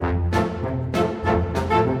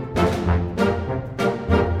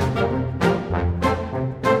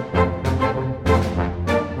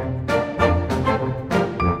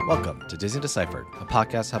Disney Deciphered, a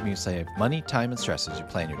podcast helping you save money, time, and stress as you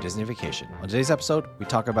plan your Disney vacation. On today's episode, we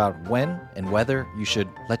talk about when and whether you should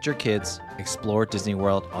let your kids explore Disney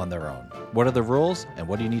World on their own. What are the rules and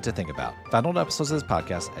what do you need to think about? Find all the episodes of this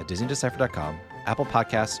podcast at DisneyDeciphered.com, Apple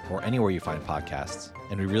Podcasts, or anywhere you find podcasts.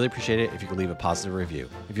 And we really appreciate it if you could leave a positive review.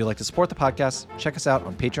 If you'd like to support the podcast, check us out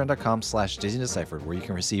on patreon.com/DisneyDeciphered, where you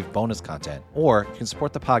can receive bonus content. Or you can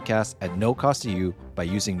support the podcast at no cost to you by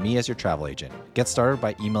using me as your travel agent. Get started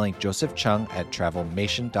by emailing Joseph Chung at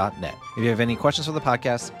travelmation.net. If you have any questions for the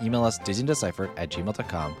podcast, email us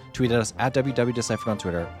DisneyDeciphered@gmail.com, tweet at us at WWDeciphered on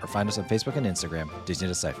Twitter, or find us on Facebook and Instagram, Disney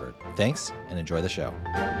Deciphered. Thanks, and enjoy the show.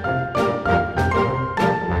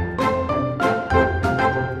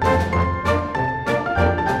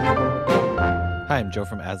 Hi, I'm Joe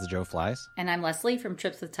from As the Joe Flies. And I'm Leslie from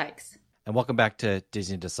Trips with Tykes. And welcome back to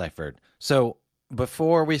Disney Deciphered. So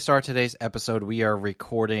before we start today's episode, we are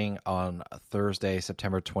recording on Thursday,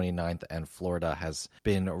 September 29th, and Florida has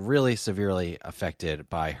been really severely affected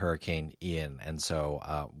by Hurricane Ian. And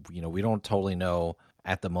so, we don't totally know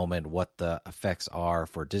at the moment what the effects are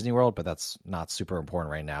for Disney World, but that's not super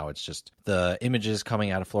important right now. It's just the images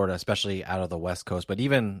coming out of Florida, especially out of the West Coast, but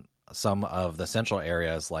even some of the central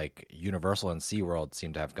areas like Universal and SeaWorld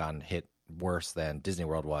seem to have gotten hit worse than Disney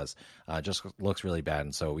World was. Just looks really bad.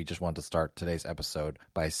 And so we just want to start today's episode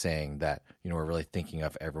by saying that, we're really thinking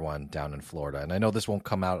of everyone down in Florida. And I know this won't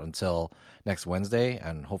come out until next Wednesday,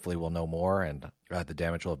 and hopefully we'll know more and the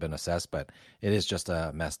damage will have been assessed, but it is just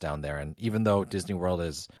a mess down there. And even though Disney World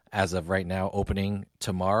is, as of right now, opening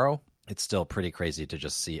tomorrow, it's still pretty crazy to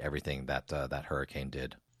just see everything that that hurricane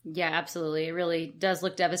did. Yeah, absolutely. It really does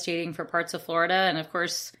look devastating for parts of Florida. And of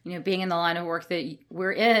course, being in the line of work that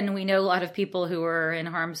we're in, we know a lot of people who are in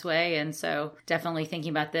harm's way. And so definitely thinking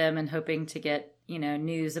about them and hoping to get,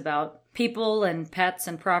 news about people and pets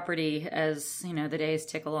and property as, the days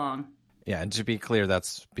tick along. Yeah, and to be clear,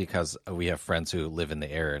 that's because we have friends who live in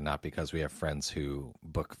the area, not because we have friends who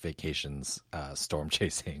book vacations storm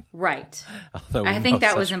chasing. Right. I think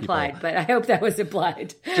that was implied, but I hope that was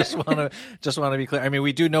implied. just want to be clear. I mean,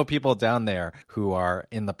 we do know people down there who are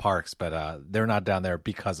in the parks, but they're not down there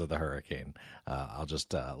because of the hurricane. I'll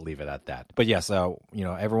just leave it at that. But yes,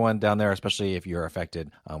 everyone down there, especially if you're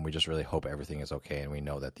affected, we just really hope everything is okay. And we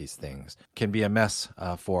know that these things can be a mess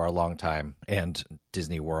for a long time. And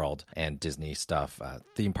Disney World and Disney stuff,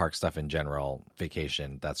 theme park stuff in general,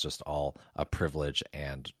 vacation, that's just all a privilege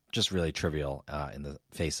and just really trivial in the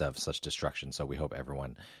face of such destruction. So we hope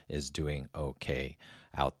everyone is doing okay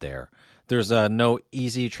out there. There's no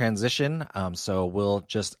easy transition, so we'll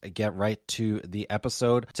just get right to the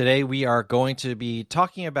episode. Today we are going to be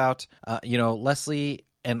talking about, Leslie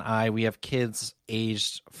and I, we have kids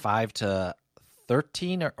aged 5 to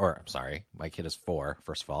 13, or I'm sorry, my kid is 4,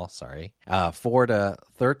 first of all, sorry. 4 to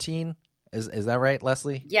 13, is that right,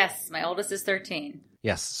 Leslie? Yes, my oldest is 13.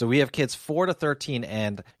 Yes, so we have kids 4 to 13,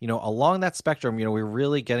 and, along that spectrum, we're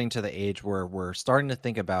really getting to the age where we're starting to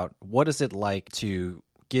think about what is it like to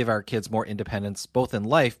give our kids more independence, both in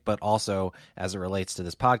life, but also as it relates to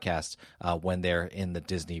this podcast, when they're in the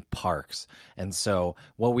Disney parks. And so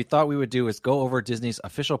what we thought we would do is go over Disney's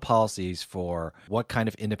official policies for what kind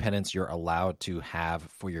of independence you're allowed to have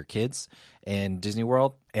for your kids in Disney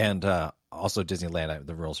World, and also Disneyland.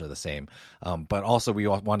 The rules are the same. But also we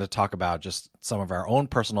want to talk about just some of our own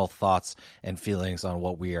personal thoughts and feelings on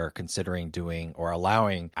what we are considering doing or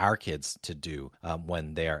allowing our kids to do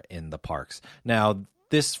when they're in the parks. Now,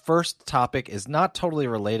 this first topic is not totally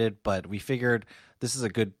related, but we figured this is a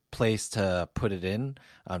good place to put it in,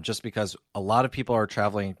 just because a lot of people are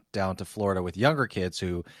traveling down to Florida with younger kids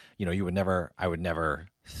who, I would never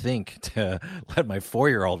think to let my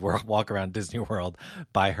 4-year-old walk around Disney World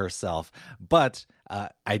by herself. But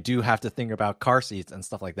I do have to think about car seats and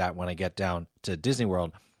stuff like that when I get down to Disney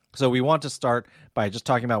World. So we want to start by just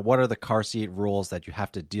talking about what are the car seat rules that you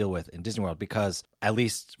have to deal with in Disney World, because at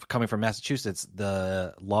least coming from Massachusetts,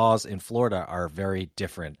 the laws in Florida are very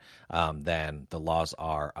different than the laws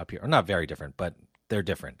are up here. Or not very different, but they're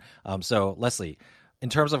different. So Leslie, in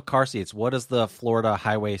terms of car seats, what does the Florida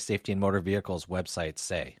Highway Safety and Motor Vehicles website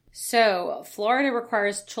say? So Florida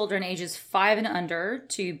requires children ages 5 and under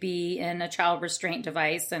to be in a child restraint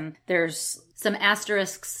device. And there's some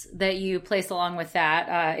asterisks that you place along with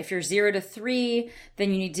that. If you're 0 to 3,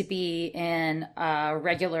 then you need to be in a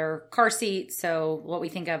regular car seat. So what we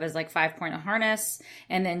think of as like 5-point harness.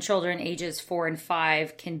 And then children ages 4 and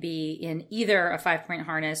 5 can be in either a 5-point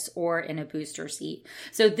harness or in a booster seat.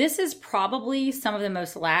 So this is probably some of the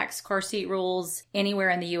most lax car seat rules anywhere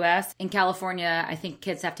in the U.S. In California, I think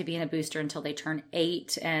kids have to to be in a booster until they turn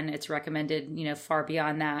 8, and it's recommended, far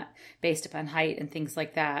beyond that based upon height and things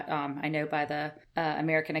like that. I know by the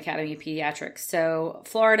American Academy of Pediatrics. So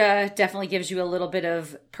Florida definitely gives you a little bit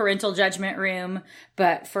of parental judgment room,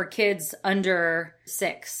 but for kids under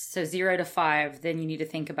 6, so 0 to 5, then you need to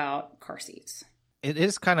think about car seats. It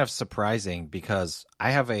is kind of surprising because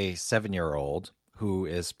I have a 7-year-old who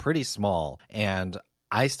is pretty small, and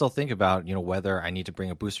I still think about, whether I need to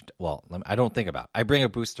bring a booster. Well, I don't think about it. I bring a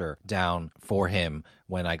booster down for him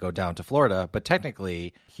when I go down to Florida, but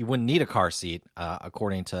technically he wouldn't need a car seat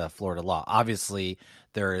according to Florida law. Obviously,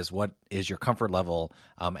 there is what is your comfort level,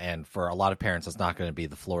 and for a lot of parents, it's not going to be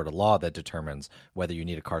the Florida law that determines whether you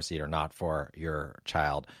need a car seat or not for your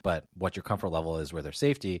child, but what your comfort level is with their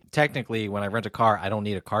safety. Technically, when I rent a car, I don't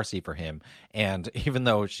need a car seat for him, and even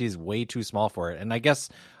though she's way too small for it, and I guess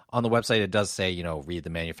on the website, it does say, read the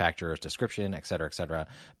manufacturer's description, et cetera, et cetera.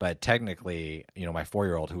 But technically, my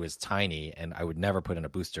 4-year-old who is tiny and I would never put in a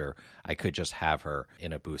booster, I could just have her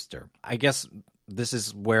in a booster. I guess this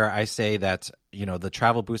is where I say that, the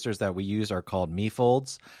travel boosters that we use are called Me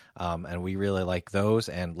Folds, and we really like those.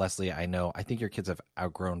 And Leslie, I think your kids have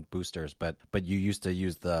outgrown boosters, but you used to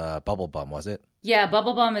use the Bubble Bum, was it? Yeah,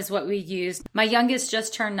 Bubble Bum is what we use. My youngest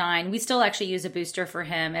just turned 9. We still actually use a booster for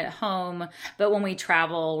him at home, but when we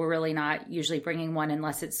travel, we're really not usually bringing one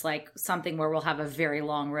unless it's like something where we'll have a very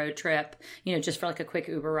long road trip, just for like a quick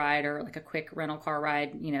Uber ride or like a quick rental car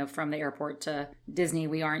ride, from the airport to Disney.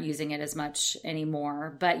 We aren't using it as much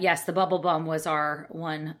anymore. But yes, the Bubble Bum was our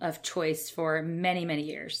one of choice for many, many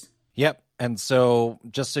years. Yep. And so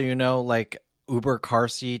just so you know, like Uber car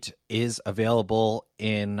seat is available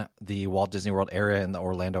in the Walt Disney World area, in the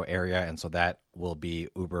Orlando area. And so that will be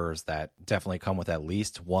Ubers that definitely come with at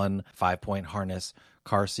least one 5-point harness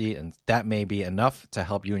car seat. And that may be enough to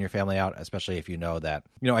help you and your family out, especially if you know that,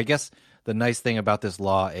 I guess the nice thing about this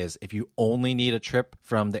law is if you only need a trip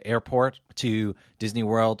from the airport to Disney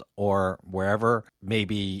World or wherever,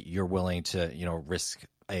 maybe you're willing to, risk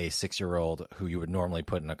a 6-year-old who you would normally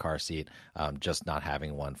put in a car seat, just not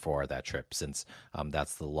having one for that trip, since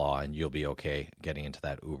that's the law and you'll be okay getting into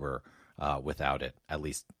that Uber without it, at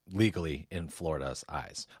least legally in Florida's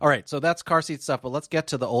eyes. All right, so that's car seat stuff, but let's get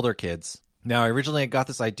to the older kids. Now, originally I got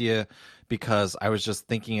this idea because I was just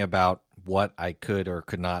thinking about what I could or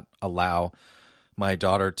could not allow my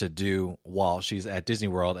daughter to do while she's at Disney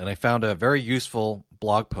World, and I found a very useful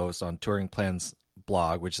blog post on Touring Plans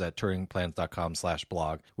blog, which is at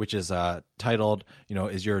touringplans.com/blog, which is titled,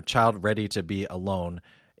 is your child ready to be alone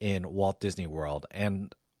in Walt Disney World?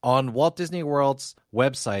 And on Walt Disney World's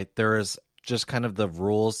website, there is just kind of the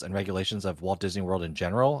rules and regulations of Walt Disney World in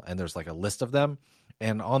general, and there's like a list of them.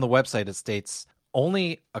 And on the website, it states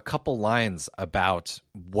only a couple lines about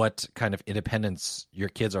what kind of independence your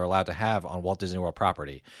kids are allowed to have on Walt Disney World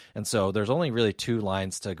property. And so there's only really 2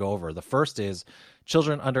 lines to go over. The first is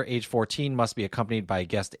children under age 14 must be accompanied by a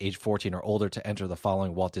guest age 14 or older to enter the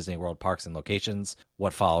following Walt Disney World parks and locations.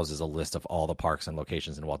 What follows is a list of all the parks and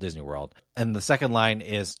locations in Walt Disney World. And the second line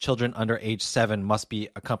is children under age 7 must be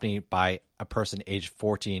accompanied by a person age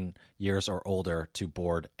 14 years or older to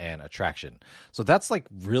board an attraction. So that's like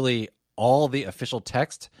really all the official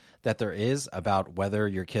text that there is about whether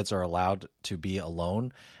your kids are allowed to be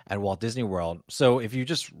alone at Walt Disney World. So if you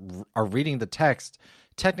just are reading the text,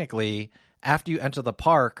 technically, after you enter the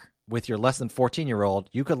park with your less than 14-year-old,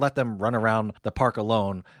 you could let them run around the park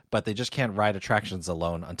alone, but they just can't ride attractions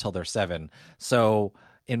alone until they're 7. So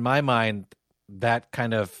in my mind, that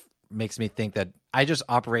kind of makes me think that I just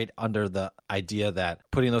operate under the idea that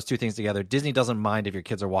putting those two things together, Disney doesn't mind if your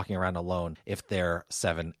kids are walking around alone if they're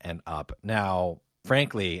 7 and up. Now,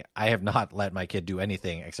 frankly, I have not let my kid do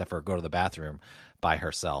anything except for go to the bathroom by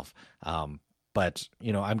herself. But,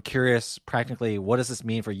 I'm curious, practically, what does this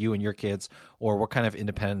mean for you and your kids, or what kind of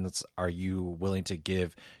independence are you willing to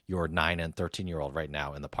give your 9 and 13-year-old right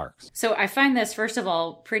now in the parks? So I find this, first of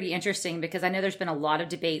all, pretty interesting because I know there's been a lot of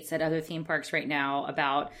debates at other theme parks right now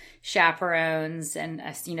about chaperones. And,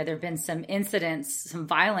 there have been some incidents, some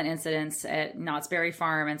violent incidents at Knott's Berry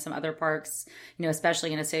Farm and some other parks,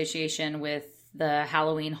 especially in association with the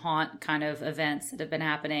Halloween haunt kind of events that have been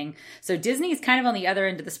happening. So Disney's kind of on the other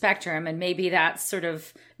end of the spectrum, and maybe that's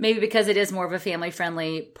maybe because it is more of a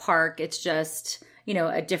family-friendly park, it's just,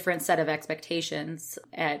 a different set of expectations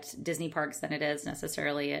at Disney parks than it is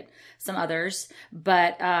necessarily at some others.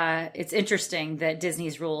 But it's interesting that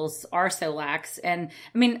Disney's rules are so lax. And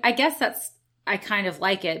I guess I kind of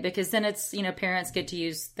like it because then it's, parents get to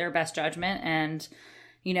use their best judgment and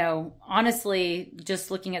Honestly,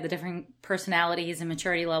 just looking at the different personalities and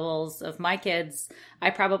maturity levels of my kids,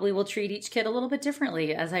 I probably will treat each kid a little bit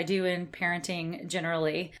differently as I do in parenting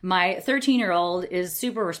generally. My 13-year-old is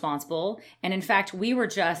super responsible. And in fact, we were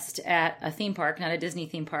just at a theme park, not a Disney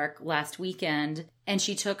theme park, last weekend. And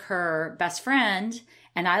she took her best friend,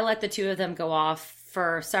 and I let the two of them go off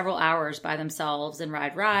for several hours by themselves and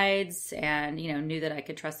ride rides, and, knew that I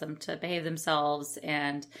could trust them to behave themselves.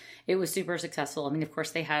 And it was super successful. I mean, of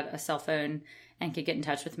course, they had a cell phone and could get in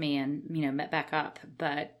touch with me and, met back up.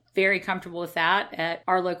 But very comfortable with that at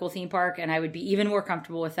our local theme park. And I would be even more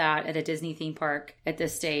comfortable with that at a Disney theme park at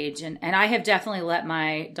this stage. And I have definitely let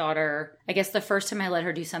my daughter, I guess the first time I let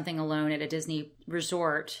her do something alone at a Disney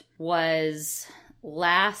resort was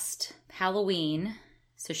last Halloween.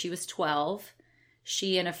 So she was 12.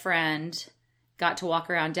 She and a friend got to walk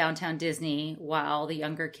around downtown Disney while the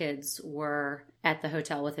younger kids were at the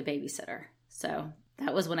hotel with a babysitter. So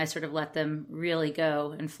that was when I sort of let them really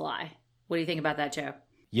go and fly. What do you think about that, Joe?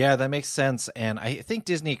 Yeah, that makes sense. And I think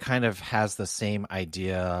Disney kind of has the same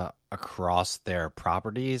idea across their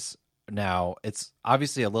properties. Now, it's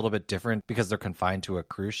obviously a little bit different because they're confined to a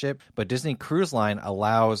cruise ship, but Disney Cruise Line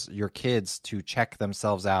allows your kids to check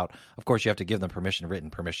themselves out. Of course, you have to give them permission, written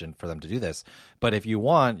permission for them to do this. But if you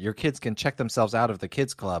want, your kids can check themselves out of the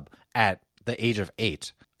kids club at the age of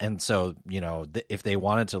 8. And so, if they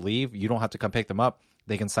wanted to leave, you don't have to come pick them up.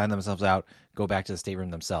 They can sign themselves out, go back to the stateroom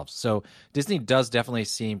themselves. So Disney does definitely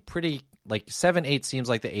seem pretty, like 7, 8 seems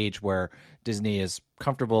like the age where Disney is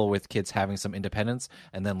comfortable with kids having some independence.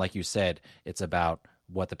 And then, like you said, it's about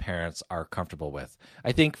what the parents are comfortable with.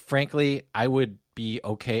 I think, frankly, I would be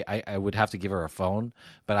okay. I would have to give her a phone,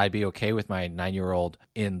 but I'd be okay with my 9-year-old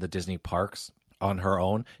in the Disney parks on her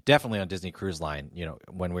own. Definitely on Disney Cruise Line.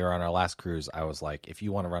 When we were on our last cruise, I was like, if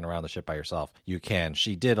you want to run around the ship by yourself, you can.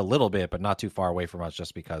 She did a little bit, but not too far away from us,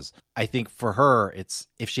 just because I think for her, it's,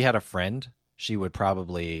 if she had a friend, she would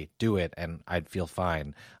probably do it and I'd feel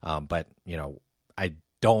fine. But I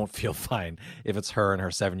don't feel fine if it's her and her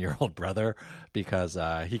 7-year-old brother, because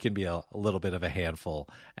he can be a little bit of a handful,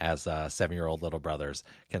 as 7-year-old little brothers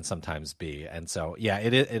can sometimes be. And so, yeah,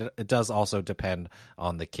 it does also depend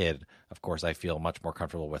on the kid. Of course, I feel much more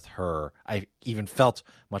comfortable with her. I even felt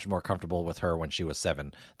much more comfortable with her when she was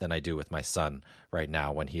 7 than I do with my son right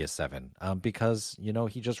now when he is 7, because,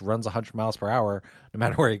 he just runs 100 miles per hour no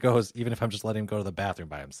matter where he goes, even if I'm just letting him go to the bathroom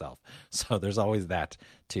by himself. So there's always that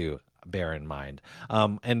to bear in mind.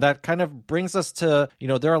 And that kind of brings us to,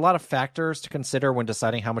 there are a lot of factors to consider when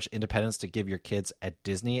deciding how much independence to give your kids at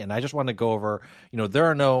Disney. And I just want to go over, there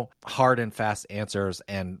are no hard and fast answers.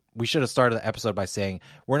 And we should have started the episode by saying,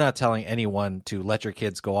 we're not telling anyone to let your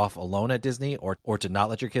kids go off alone at Disney or to not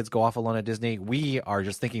let your kids go off alone at Disney. We are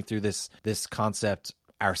just thinking through this concept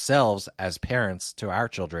ourselves as parents to our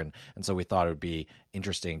children. And so we thought it would be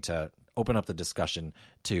interesting to open up the discussion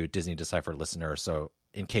to Disney Deciphered listeners. So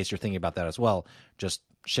in case you're thinking about that as well, just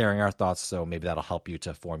sharing our thoughts, so maybe that'll help you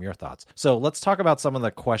to form your thoughts. So let's talk about some of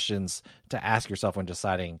the questions to ask yourself when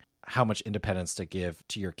deciding how much independence to give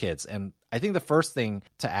to your kids. And I think the first thing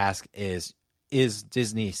to ask is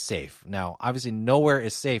Disney safe? Now, obviously nowhere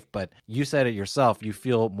is safe, but you said it yourself, you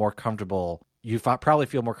feel more comfortable. You probably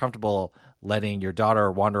feel more comfortable letting your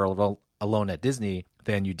daughter wander alone at Disney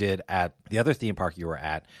than you did at the other theme park you were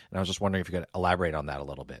at. And I was just wondering if you could elaborate on that a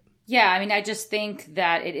little bit. Yeah, I just think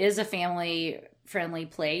that it is a family-friendly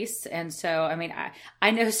place. And so,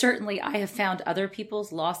 I know certainly I have found other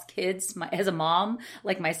people's lost kids as a mom,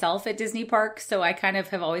 like myself, at Disney Park. So I kind of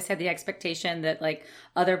have always had the expectation that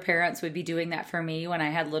other parents would be doing that for me when I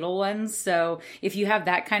had little ones. So if you have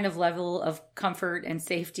that kind of level of comfort and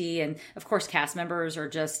safety, and of course cast members are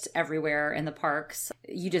just everywhere in the parks,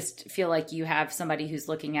 you just feel like you have somebody who's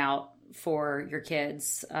looking out for your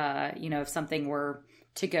kids, if something were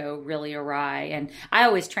to go really awry. And I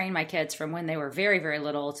always train my kids from when they were very, very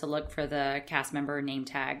little to look for the cast member name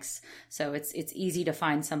tags. So it's easy to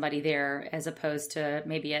find somebody there, as opposed to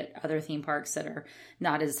maybe at other theme parks that are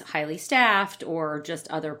not as highly staffed, or just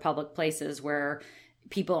other public places where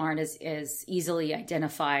people aren't as easily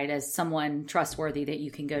identified as someone trustworthy that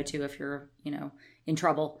you can go to if you're, in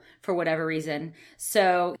trouble for whatever reason.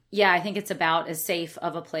 So yeah, I think it's about as safe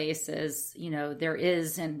of a place as, there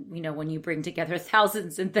is. And, when you bring together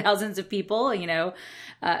thousands and thousands of people,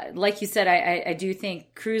 like you said, I do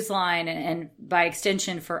think Cruise Line, and by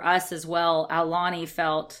extension for us as well, Aulani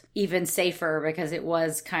felt even safer because it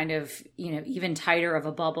was kind of, even tighter of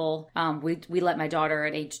a bubble. We let my daughter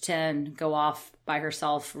at age 10 go off by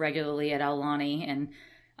herself regularly at Aulani, and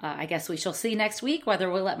I guess we shall see next week whether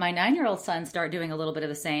we'll let my 9-year-old son start doing a little bit of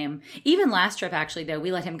the same. Even last trip, actually, though,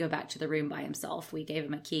 we let him go back to the room by himself. We gave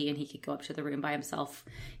him a key and he could go up to the room by himself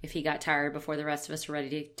if he got tired before the rest of us were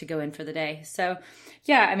ready to go in for the day. So,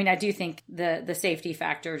 yeah, I mean, I do think the safety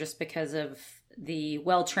factor, just because of the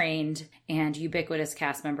well-trained and ubiquitous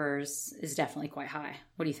cast members, is definitely quite high.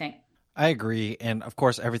 What do you think? I agree. And of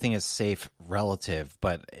course, everything is safe relative.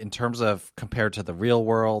 But in terms of compared to the real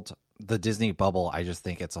world, the Disney bubble, I just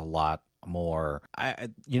think it's a lot more.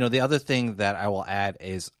 The other thing that I will add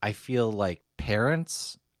is I feel like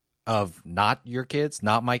parents of not your kids,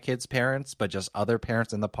 not my kids' parents, but just other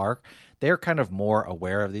parents in the park, they're kind of more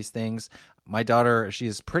aware of these things. My daughter,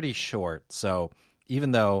 she's pretty short. So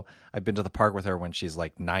even though I've been to the park with her when she's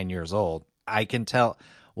like 9 years old, I can tell.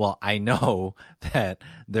 Well, I know that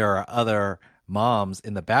there are other moms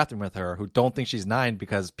in the bathroom with her who don't think she's 9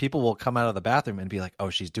 because people will come out of the bathroom and be like, oh,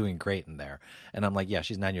 she's doing great in there. And I'm like, yeah,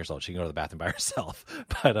 she's 9 years old. She can go to the bathroom by herself.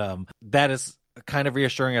 But that is kind of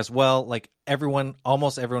reassuring as well. Like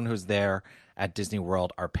almost everyone who's there at Disney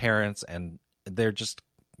World are parents, and they're just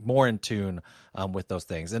more in tune with those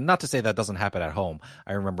things. And not to say that doesn't happen at home.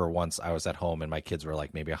 I remember once I was at home and my kids were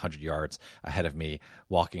like maybe 100 yards ahead of me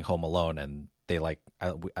walking home alone, and they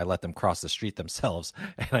I let them cross the street themselves.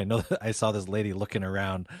 And I know that I saw this lady looking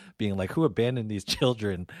around being like, who abandoned these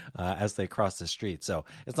children as they cross the street? So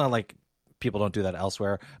it's not like people don't do that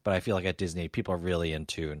elsewhere, but I feel like at Disney, people are really in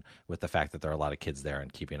tune with the fact that there are a lot of kids there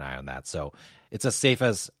and keeping an eye on that. So it's as safe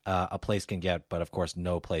as a place can get, but of course,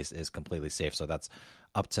 no place is completely safe. So that's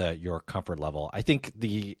up to your comfort level. I think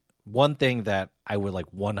the one thing that I would like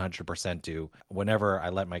 100% do whenever I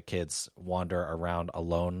let my kids wander around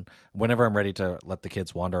alone, whenever I'm ready to let the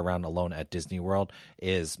kids wander around alone at Disney World,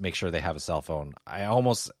 is make sure they have a cell phone. I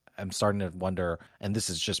almost am starting to wonder, and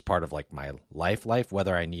this is just part of like my life,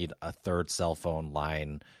 whether I need a third cell phone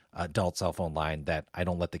line, adult cell phone line that I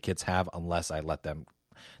don't let the kids have unless I let them.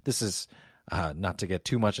 This is not to get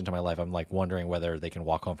too much into my life. I'm like wondering whether they can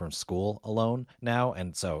walk home from school alone now.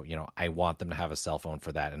 And so, I want them to have a cell phone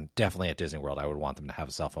for that. And definitely at Disney World, I would want them to have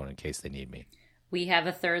a cell phone in case they need me. We have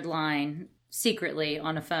a third line secretly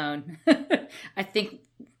on a phone. I think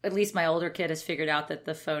at least my older kid has figured out that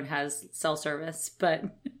the phone has cell service, but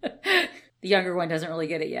the younger one doesn't really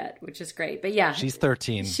get it yet, which is great. But yeah. She's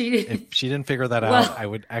 13. If she didn't figure that out, I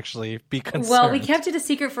would actually be concerned. Well, we kept it a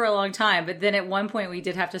secret for a long time, but then at one point we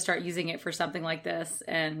did have to start using it for something like this,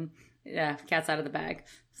 and yeah, cat's out of the bag.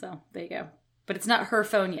 So there you go. But it's not her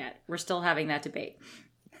phone yet. We're still having that debate.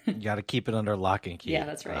 You got to keep it under lock and key. Yeah,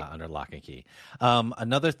 that's right. Under lock and key.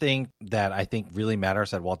 Another thing that I think really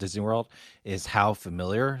matters at Walt Disney World is how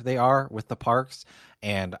familiar they are with the parks.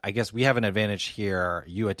 And I guess we have an advantage here,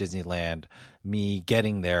 you at Disneyland, me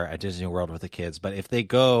getting there at Disney World with the kids. But if they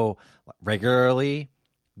go regularly,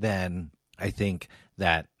 then I think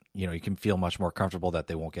that, you can feel much more comfortable that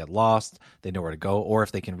they won't get lost. They know where to go. Or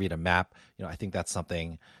if they can read a map, I think that's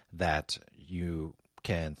something that you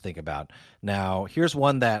can think about. Now, here's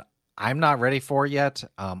one that I'm not ready for yet.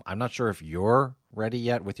 I'm not sure if you're ready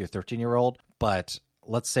yet with your 13-year-old, but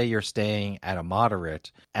let's say you're staying at a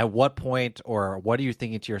moderate. At what point, or what are you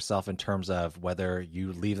thinking to yourself in terms of whether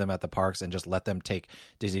you leave them at the parks and just let them take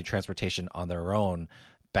Disney transportation on their own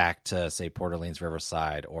back to, say, Port Orleans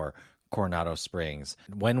Riverside or Coronado Springs?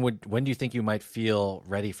 When do you think you might feel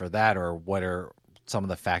ready for that, or what are some of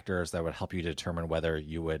the factors that would help you determine whether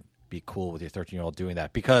you would be cool with your 13-year-old doing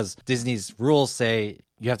that? Because Disney's rules say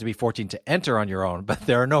you have to be 14 to enter on your own, but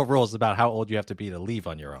there are no rules about how old you have to be to leave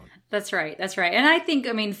on your own. That's right. And I think,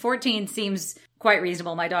 14 seems quite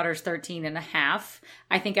reasonable. My daughter's 13 and a half.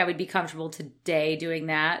 I think I would be comfortable today doing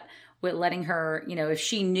that, with letting her, if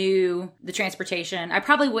she knew the transportation. I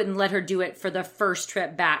probably wouldn't let her do it for the first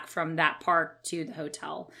trip back from that park to the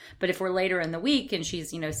hotel. But if we're later in the week and she's,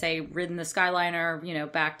 say, ridden the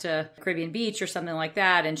Skyliner, back to Caribbean Beach or something like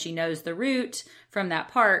that, and she knows the route from that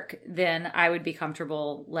park, then I would be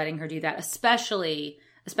comfortable letting her do that, especially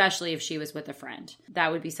if she was with a friend.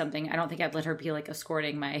 That would be something. I don't think I'd let her be like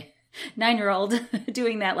escorting my 9-year-old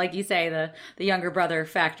doing that. Like you say, the younger brother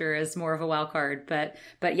factor is more of a wild card. But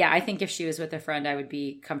yeah, I think if she was with a friend, I would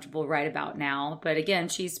be comfortable right about now. But again,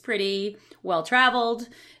 she's pretty well traveled.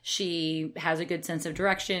 She has a good sense of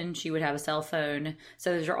direction. She would have a cell phone.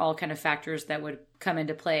 So those are all kind of factors that would come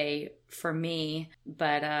into play for me.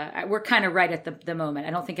 But we're kind of right at the moment.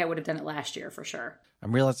 I don't think I would have done it last year for sure.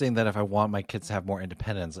 I'm realizing that if I want my kids to have more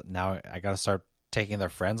independence, now I got to start taking their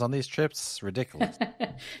friends on these trips. Ridiculous.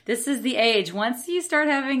 This is the age. Once you start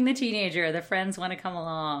having the teenager, the friends want to come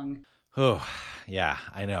along. Oh, yeah,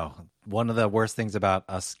 I know. One of the worst things about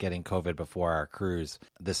us getting COVID before our cruise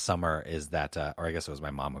this summer is that, or I guess it was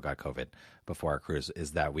my mom who got COVID before our cruise,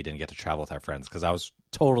 is that we didn't get to travel with our friends, because I was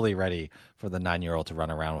totally ready for the 9-year-old to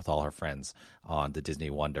run around with all her friends on the Disney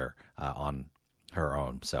Wonder on her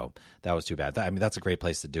own. So that was too bad. I mean, that's a great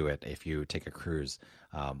place to do it if you take a cruise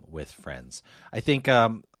with friends. I think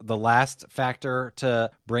the last factor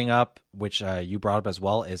to bring up, which you brought up as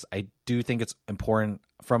well, is I do think it's important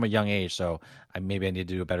from a young age. So maybe I need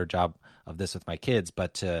to do a better job of this with my kids,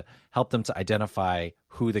 but to help them to identify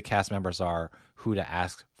who the cast members are, who to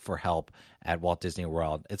ask for help at Walt Disney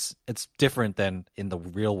World. It's different than in the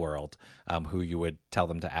real world, who you would tell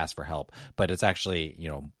them to ask for help, but it's actually,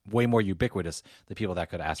 way more ubiquitous, the people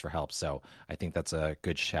that could ask for help. So I think that's a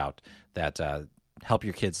good shout, that help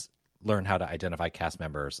your kids learn how to identify cast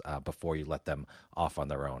members before you let them off on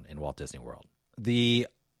their own in Walt Disney World. The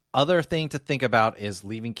other thing to think about is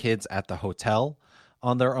leaving kids at the hotel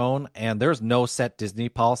on their own, and there's no set Disney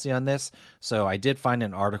policy on this. So I did find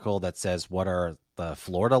an article that says what are the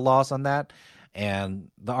Florida laws on that, and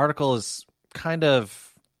the article is kind of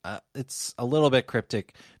it's a little bit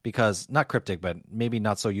cryptic, because not cryptic, but maybe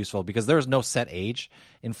not so useful, because there's no set age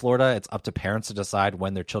in Florida. It's up to parents to decide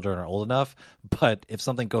when their children are old enough. But if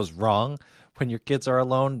something goes wrong when your kids are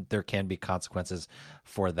alone, there can be consequences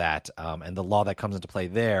for that. And the law that comes into play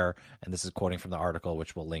there, and this is quoting from the article,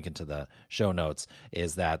 which we'll link into the show notes,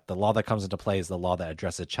 is that the law that comes into play is the law that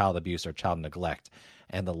addresses child abuse or child neglect,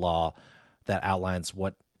 and the law that outlines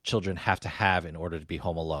what children have to have in order to be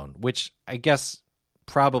home alone, which I guess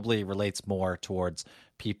probably relates more towards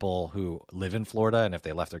people who live in Florida and if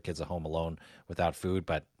they left their kids at home alone without food,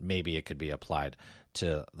 but maybe it could be applied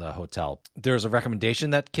to the hotel. There's a recommendation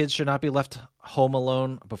that kids should not be left home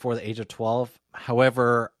alone before the age of 12.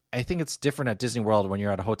 However, I think it's different at Disney World when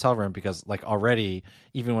you're at a hotel room, because like already,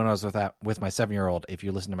 even when I was with my 7-year-old, if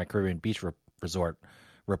you listen to my Caribbean Beach Resort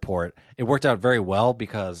report, it worked out very well,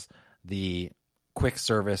 because the quick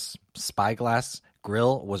service Spyglass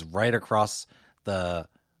grill was right across the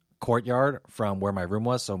courtyard from where my room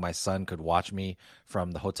was, so my son could watch me from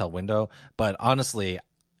the hotel window. But honestly,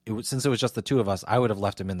 since it was just the two of us, I would have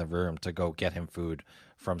left him in the room to go get him food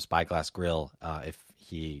from Spyglass Grill if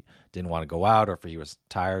he didn't want to go out, or if he was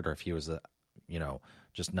tired, or if he was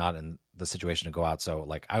just not in the situation to go out. So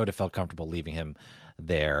like I would have felt comfortable leaving him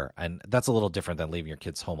there, and that's a little different than leaving your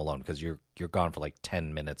kids home alone, because you're gone for like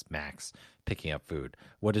 10 minutes max picking up food.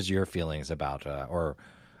 What is your feelings about or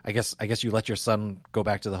I guess you let your son go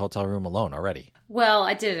back to the hotel room alone already? Well,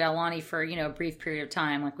 I did it at Alani for, a brief period of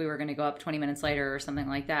time. Like we were going to go up 20 minutes later or something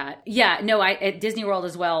like that. Yeah, no, at Disney World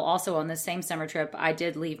as well, also on the same summer trip, I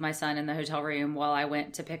did leave my son in the hotel room while I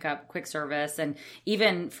went to pick up quick service, and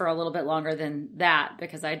even for a little bit longer than that,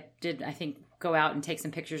 because I think, go out and take some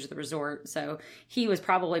pictures of the resort. So he was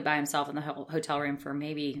probably by himself in the hotel room for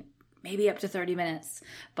maybe up to 30 minutes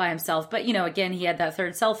by himself. But, again, he had that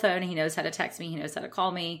third cell phone. He knows how to text me. He knows how to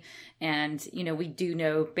call me. And, we do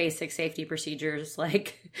know basic safety procedures,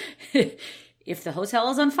 like if the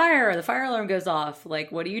hotel is on fire or the fire alarm goes off,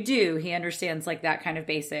 like, what do you do? He understands like that kind of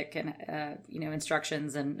basic and,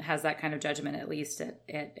 instructions, and has that kind of judgment, at least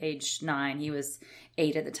at age 9. He was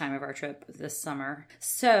 8 at the time of our trip this summer.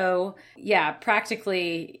 So yeah,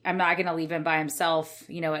 practically I'm not going to leave him by himself,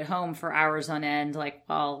 at home for hours on end, like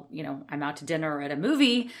while, I'm out to dinner or at a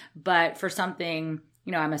movie. But for something,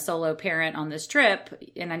 I'm a solo parent on this trip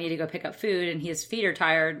and I need to go pick up food and his feet are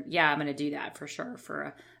tired. Yeah, I'm going to do that for sure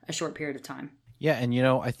for a short period of time. Yeah, and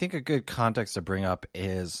I think a good context to bring up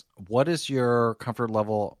is, what is your comfort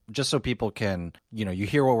level, just so people can, you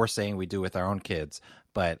hear what we're saying we do with our own kids,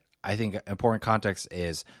 but I think important context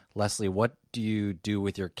is, Leslie, what do you do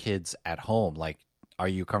with your kids at home? Like, are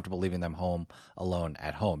you comfortable leaving them home alone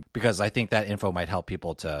at home? Because I think that info might help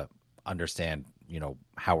people to understand,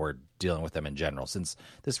 how we're dealing with them in general, since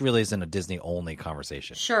this really isn't a Disney only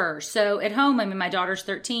conversation. Sure. So at home, my daughter's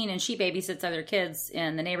 13 and she babysits other kids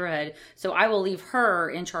in the neighborhood. So I will leave her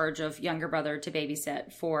in charge of younger brother to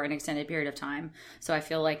babysit for an extended period of time. So I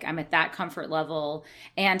feel like I'm at that comfort level.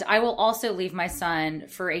 And I will also leave my son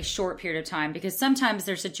for a short period of time, because sometimes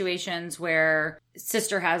there's situations where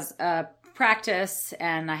sister has a practice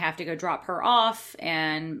and I have to go drop her off,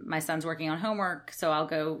 and my son's working on homework. So I'll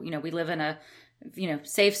go, we live in a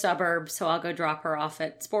safe suburb. So I'll go drop her off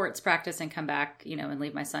at sports practice and come back, and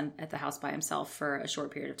leave my son at the house by himself for a short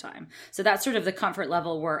period of time. So that's sort of the comfort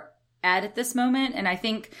level where at this moment. And I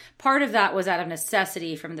think part of that was out of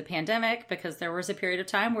necessity from the pandemic, because there was a period of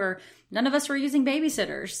time where none of us were using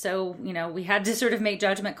babysitters. So, we had to sort of make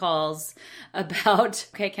judgment calls about,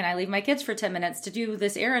 okay, can I leave my kids for 10 minutes to do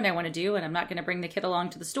this errand I want to do? And I'm not going to bring the kid along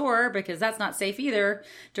to the store because that's not safe either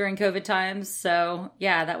during COVID times. So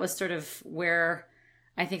yeah, that was sort of where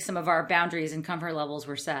I think some of our boundaries and comfort levels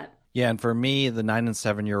were set. Yeah, and for me, the 9 and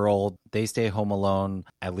 7-year-old, they stay home alone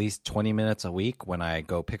at least 20 minutes a week when I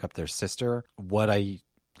go pick up their sister. What I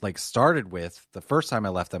started with the first time I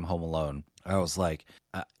left them home alone, I was like,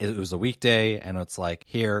 it was a weekday, and it's like,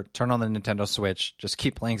 here, turn on the Nintendo Switch, just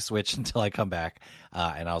keep playing Switch until I come back.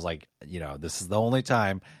 And I was like, this is the only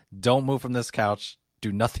time. Don't move from this couch.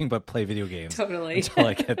 Do nothing but play video games totally until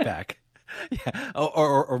I get back. Yeah.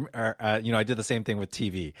 Or I did the same thing with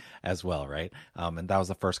TV as well, right? And that was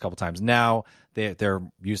the first couple times. Now they're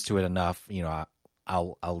used to it enough.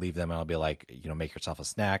 I'll leave them and I'll be like, make yourself a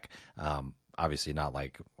snack. Obviously not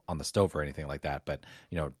like on the stove or anything like that, but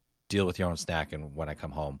deal with your own snack. And when I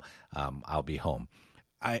come home, I'll be home.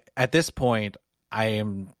 At this point,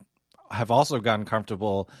 have also gotten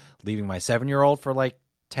comfortable leaving my 7-year-old for like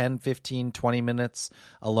 10, 15, 20 minutes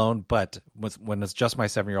alone, but when it's just my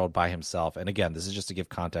 7-year-old by himself, and again, this is just to give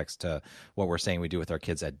context to what we're saying we do with our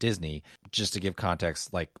kids at Disney, just to give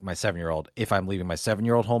context, like my 7-year-old, if I'm leaving my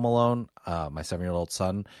 7-year-old home alone, my 7-year-old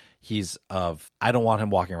son, I don't want him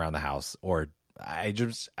walking around the house, or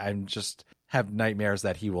I'm just have nightmares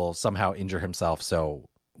that he will somehow injure himself. So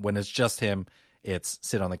when it's just him, it's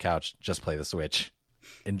sit on the couch, just play the Switch.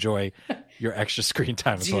 Enjoy your extra screen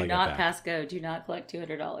time until I get back. Do not pass go. Do not collect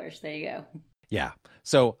 $200. There you go. Yeah.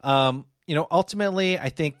 So, ultimately, I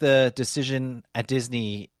think the decision at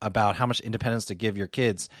Disney about how much independence to give your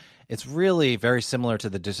kids, it's really very similar to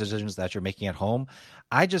the decisions that you're making at home.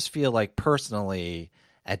 I just feel like personally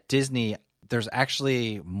at Disney, there's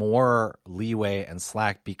actually more leeway and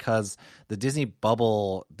slack because the Disney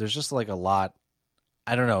bubble, there's just like a lot.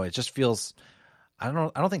 I don't know. It just feels, I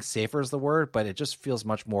don't think safer is the word, but it just feels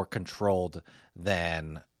much more controlled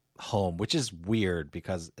than home, which is weird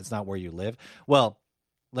because it's not where you live. Well,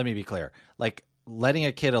 let me be clear. Like letting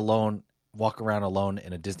a kid alone walk around alone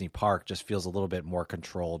in a Disney park just feels a little bit more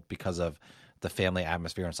controlled because of the family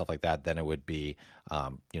atmosphere and stuff like that than it would be. I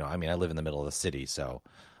live in the middle of the city, so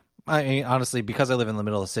honestly, because I live in the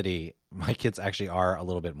middle of the city, my kids actually are a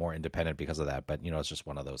little bit more independent because of that. But it's just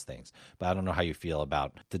one of those things. But I don't know how you feel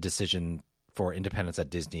about the decision for independence at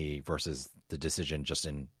Disney versus the decision just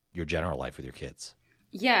in your general life with your kids.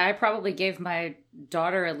 Yeah, I probably gave my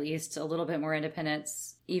daughter at least a little bit more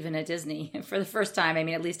independence, even at Disney for the first time. I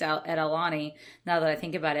mean, at least out at Aulani, now that I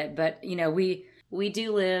think about it. But, we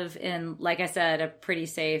do live in, like I said, a pretty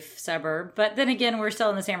safe suburb. But then again, we're still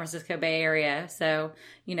in the San Francisco Bay Area. So,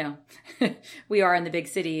 we are in the big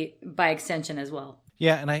city by extension as well.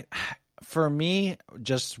 Yeah, and for me,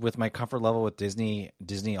 just with my comfort level with Disney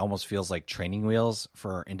almost feels like training wheels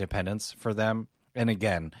for independence for them. And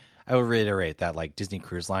again, I will reiterate that like Disney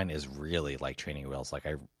Cruise Line is really like training wheels. Like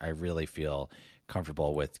I really feel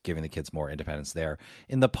comfortable with giving the kids more independence there.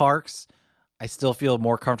 In the parks, I still feel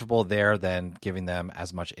more comfortable there than giving them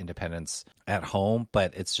as much independence at home,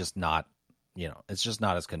 but it's just not, it's just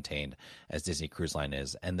not as contained as Disney Cruise Line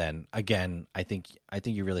is. And then again, I think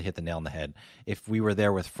you really hit the nail on the head. If we were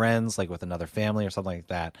there with friends, like with another family or something like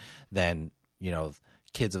that, then,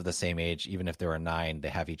 kids of the same age, even if there are 9, they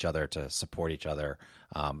have each other to support each other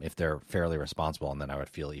if they're fairly responsible. And then I would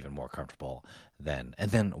feel even more comfortable then.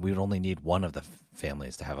 And then we would only need one of the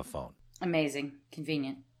families to have a phone. Amazing.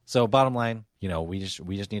 Convenient. So bottom line, we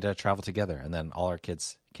just need to travel together, and then all our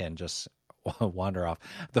kids can just wander off.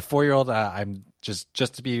 The 4-year-old, I'm just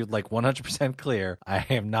to be like 100% clear, I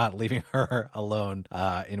am not leaving her alone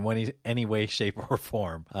in any way, shape, or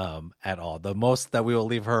form at all. The most that we will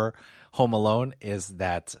leave her home alone is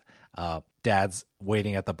that dad's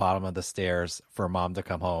waiting at the bottom of the stairs for mom to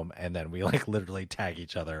come home, and then we like literally tag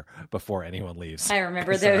each other before anyone leaves. I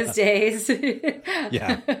remember those days.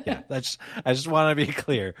 yeah. I just want to be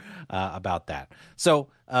clear about that. So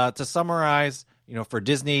to summarize, for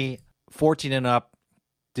Disney 14 and up,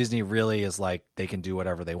 Disney really is like they can do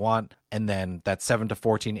whatever they want. And then that 7 to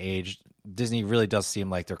 14 age, Disney really does seem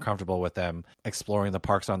like they're comfortable with them exploring the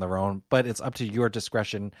parks on their own, but it's up to your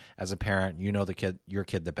discretion as a parent. Your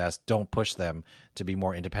kid the best. Don't push them to be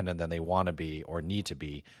more independent than they want to be or need to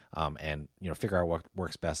be, and figure out what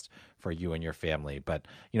works best for you and your family. But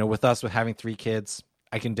with having 3 kids,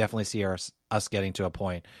 I can definitely see us getting to a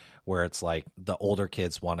point where it's like the older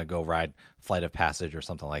kids want to go ride Flight of Passage or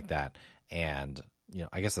something like that, and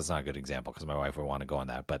I guess that's not a good example because my wife would want to go on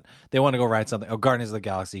that, but they want to go ride something. Oh, Guardians of the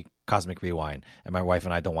Galaxy, Cosmic Rewind, and my wife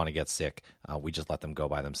and I don't want to get sick. We just let them go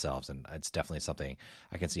by themselves, and it's definitely something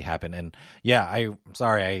I can see happen. And yeah, I'm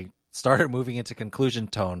sorry, I started moving into conclusion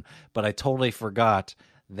tone, but I totally forgot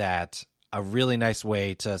that a really nice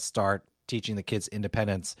way to start teaching the kids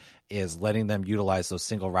independence is letting them utilize those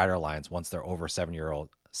single rider lines once they're over 7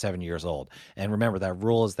 years old. And remember, that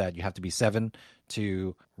rule is that you have to be 7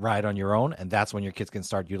 to ride on your own, and that's when your kids can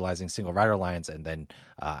start utilizing single rider lines. And then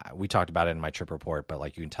we talked about it in my trip report, but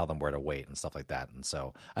like you can tell them where to wait and stuff like that. And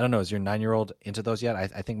so I don't know, is your 9-year-old into those yet?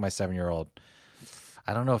 I think my 7-year-old,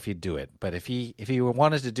 I don't know if he'd do it, but if he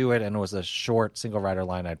wanted to do it and it was a short single rider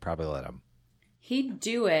line, I'd probably let him. He'd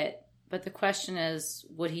do it, but the question is,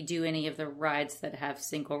 would he do any of the rides that have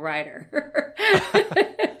single rider?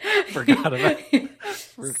 Forgot about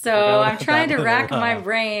So I'm trying to rack my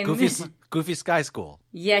brain. Goofy Sky School.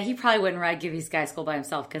 Yeah, he probably wouldn't ride Goofy Sky School by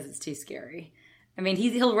himself because it's too scary. I mean,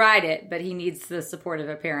 he'll ride it, but he needs the support of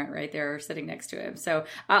a parent right there sitting next to him. So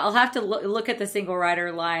I'll have to look at the single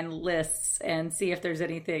rider line lists and see if there's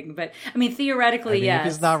anything. But I mean, theoretically, yes.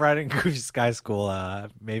 If he's not riding Goofy Sky School,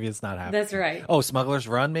 maybe it's not happening. That's right. Oh, Smuggler's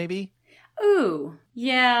Run, maybe? Ooh,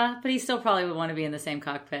 yeah, but he still probably would want to be in the same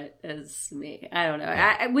cockpit as me. I don't know.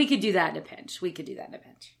 Yeah. We could do that in a pinch.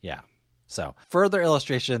 Yeah. So further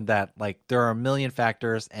illustration that like there are a million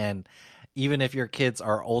factors, and even if your kids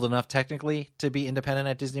are old enough technically to be independent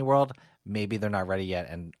at Disney World, maybe they're not ready yet.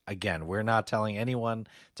 And again, we're not telling anyone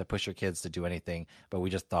to push your kids to do anything, but we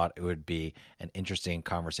just thought it would be an interesting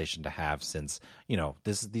conversation to have since,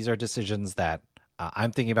 these are decisions that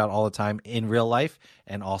I'm thinking about all the time in real life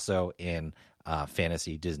and also in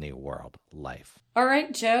fantasy Disney World life. All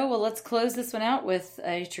right, Joe. Well, let's close this one out with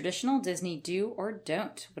a traditional Disney do or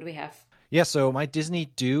don't. What do we have? Yeah, so my Disney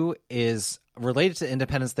do is related to the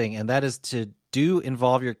Independence thing, and that is to do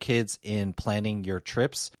involve your kids in planning your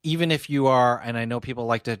trips. Even if you are, and I know people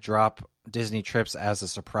like to drop Disney trips as a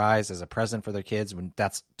surprise, as a present for their kids,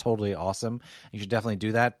 that's totally awesome. You should definitely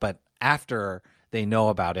do that. But after they know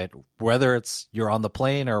about it, whether it's you're on the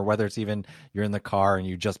plane or whether it's even you're in the car and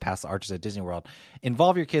you just passed the arches at Disney World,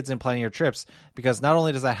 involve your kids in planning your trips, because not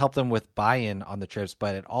only does that help them with buy-in on the trips,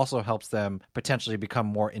 but it also helps them potentially become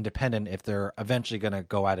more independent if they're eventually going to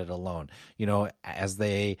go at it alone. As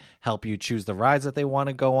they help you choose the rides that they want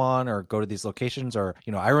to go on or go to these locations. Or,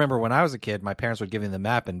 I remember when I was a kid, my parents would give me the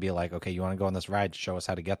map and be like, okay, you want to go on this ride? Show us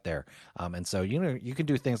how to get there. And so, you can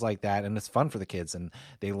do things like that, and it's fun for the kids and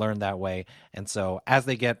they learn that way. And so as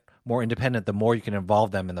they get more independent, the more you can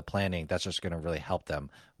involve them in the planning, that's just going to really help them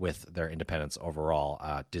with their independence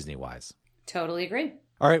overall, Disney-wise. Totally agree.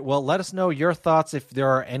 All right, well, let us know your thoughts if there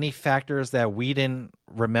are any factors that we didn't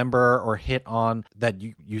remember or hit on that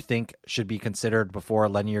you think should be considered before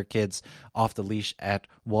letting your kids off the leash at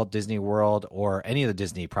Walt Disney World or any of the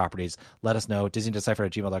Disney properties. Let us know,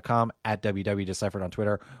 DisneyDeciphered@gmail.com, at WWDeciphered on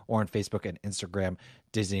Twitter, or on Facebook and Instagram,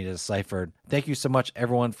 Disney Deciphered. Thank you so much,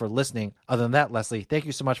 everyone, for listening. Other than that, Leslie, thank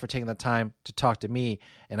you so much for taking the time to talk to me,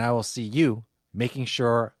 and I will see you making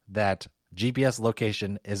sure that GPS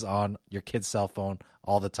location is on your kid's cell phone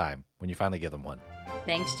all the time when you finally give them one.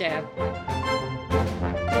 Thanks, Joe.